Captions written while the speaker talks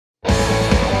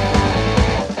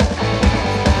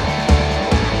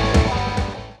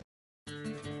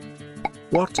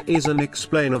What is an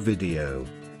explainer video?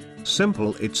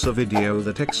 Simple, it's a video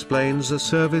that explains a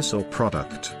service or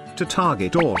product to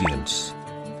target audience.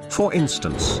 For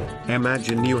instance,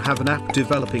 imagine you have an app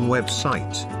developing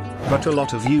website, but a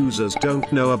lot of users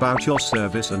don't know about your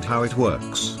service and how it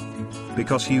works.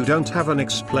 Because you don't have an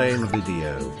explainer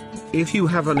video. If you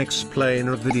have an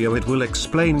explainer video, it will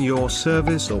explain your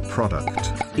service or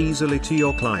product easily to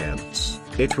your clients.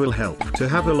 It will help to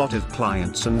have a lot of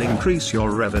clients and increase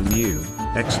your revenue.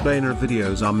 Explainer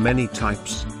videos are many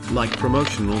types, like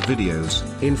promotional videos,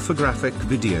 infographic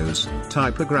videos,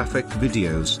 typographic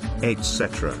videos,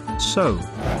 etc. So,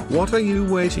 what are you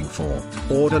waiting for?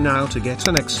 Order now to get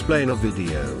an explainer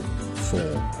video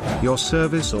for your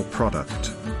service or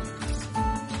product.